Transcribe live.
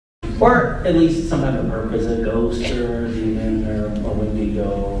Or at least some type of purpose, a ghost or a demon or a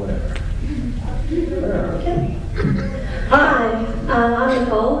Wendigo or whatever. Okay. Hi, I'm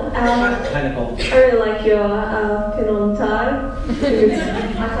Nicole. Hi, Nicole. I really like your pin on tie.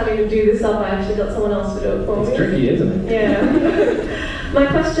 I can't even do this up. I actually got someone else to do it for me. It's tricky, isn't it? Yeah. My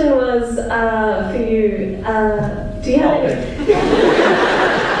question was for you. Do you have any?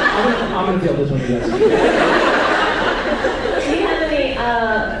 I'm going to feel this one, yes. Do you have any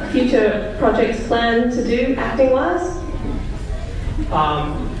future projects planned to do acting-wise?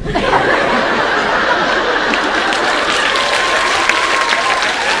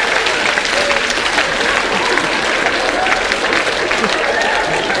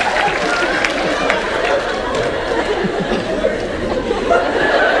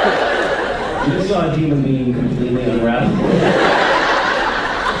 You just saw a human being completely unraveled.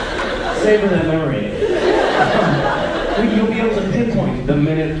 Savor that memory. You'll be able to pinpoint the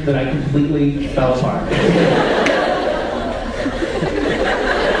minute that I completely fell apart. I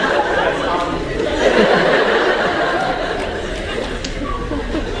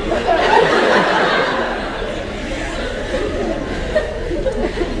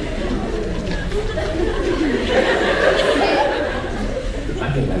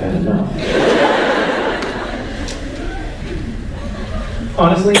think I've had enough.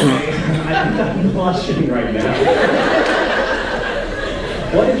 Honestly, I think I'm blushing right now.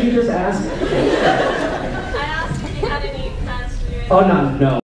 What did you just ask? I asked if you had any plans to do it. Oh, no.